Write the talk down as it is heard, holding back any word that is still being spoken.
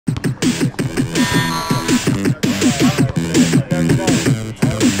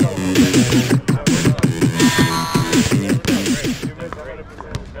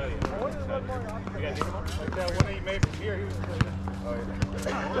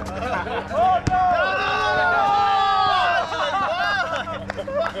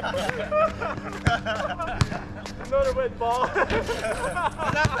Another wet ball. That's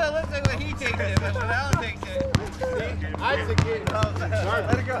what it looks like when he takes it, but when Alan takes it. I take it.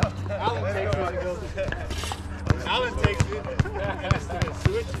 Let it go. Alan takes it. Alan takes it. And it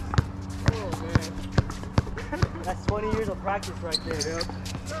switches. Oh, man. That's 20 years of practice right there. Yep.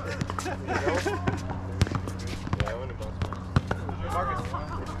 Yeah, I wouldn't have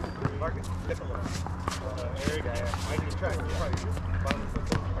Marcus, different one. Eric, I can try.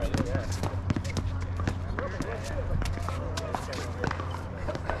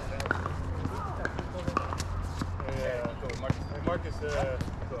 Marcus,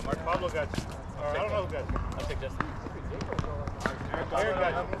 Pablo got you. Or I don't know who got you. I'll take Justin. Eric got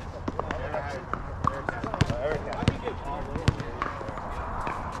you. Eric got you.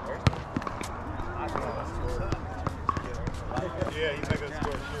 Yeah, he's not going to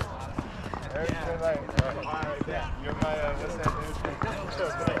score, sure. Eric's been like, you're my, what's that dude?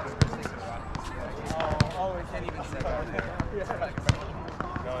 Oh, we can't even say that.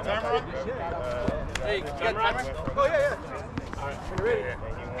 No, Tamara? Hey, Tamara? Oh, yeah. All right, when you're ready.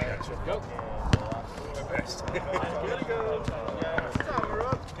 Go. The best. Gotta go.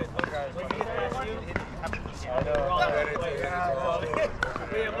 Tamara. I know.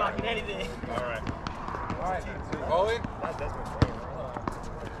 We ain't blocking anything. All right. Rolling?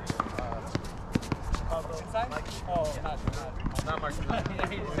 Inside? Oh, Not Marcus.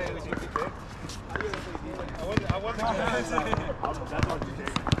 He just said it was you. I wasn't going to say that's what you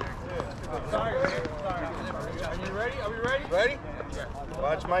take. Sorry. Are you ready? Are we ready? Ready?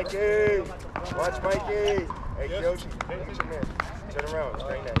 Watch Mikey. Watch Mikey. Hey, Yes. Yoshi. Get your man. Turn around.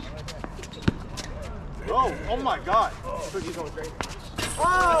 Straight neck. Oh my God. He's on straight neck. Oh!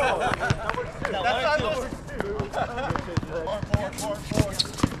 That's not number 2. Four.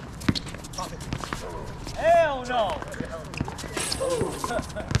 hell no!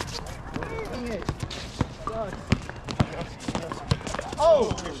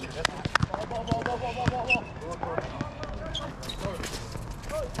 Oh!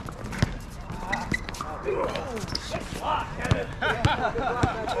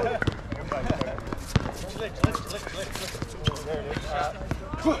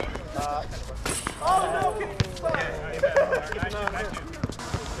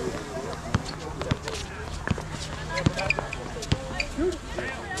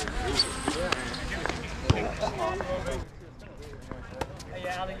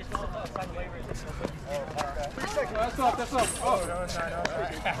 Yeah, I'll just sign the waiver. That's up. Oh, no.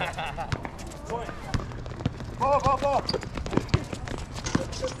 Ball. Pablo.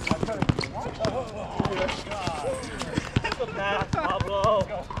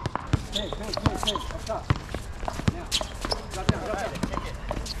 Take. Up top. Now. Drop down.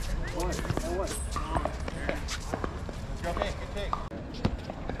 One. Okay, good take.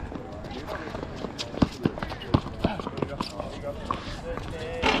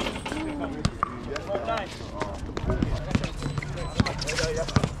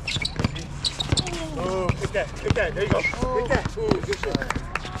 Oh, hit that. There you go. Hit that. Ooh, good shit.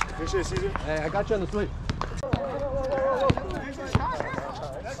 Good shit, Caesar. Hey, I got you on the split.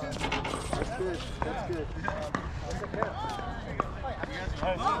 That's good.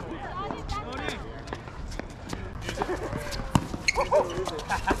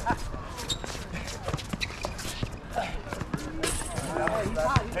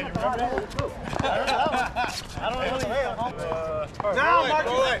 Hey, you remember that? I don't know. Nah,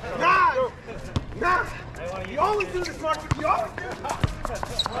 Marcus. Nah. You always do this, Marcus. You always do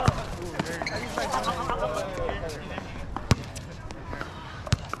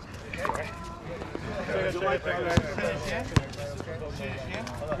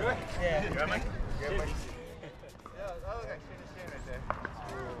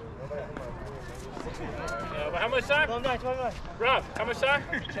How much time? 29. Rob, how much time?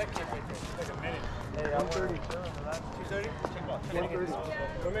 Check it right there. Like a minute. Hey, I'm 30. 2:30? Check ball. 130.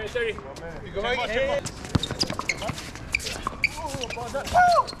 1 minute 30. You go right here. Yeah.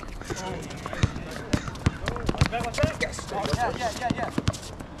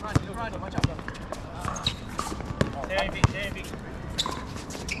 Run, watch out.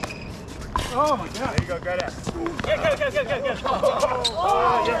 Oh my God. There you go, got that. Get.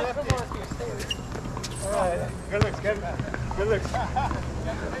 Oh, yeah. All right. Good looks, Kevin. Good looks.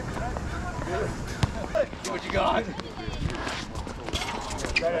 What you got?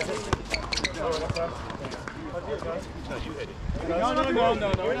 No.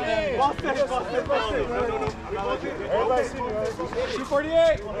 Everybody see me.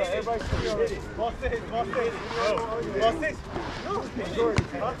 248. Everybody see me. Ball six. Oh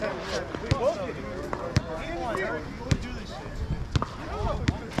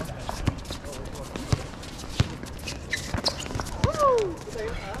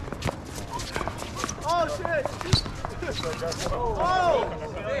shit! Oh!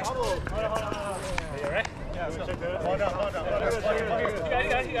 You alright? Yeah, check that out. Hold down. You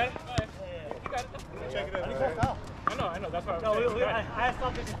got it. You got it. Check it out. I know. That's why I'm No, saying. I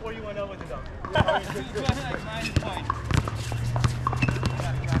stopped it before you went over to them. Cut it.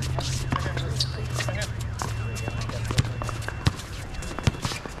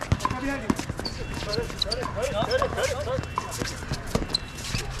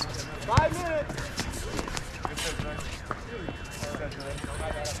 5 minutes.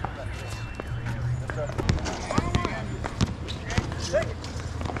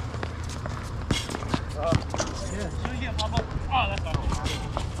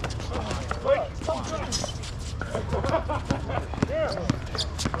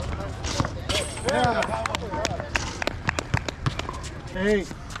 Yeah. 8,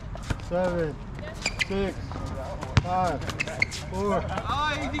 7, 6, 5, 4,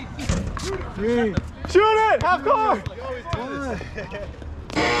 3. Shoot it! Half court!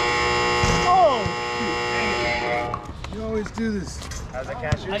 Oh! You always do this. I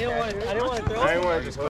didn't want to throw. I didn't want to just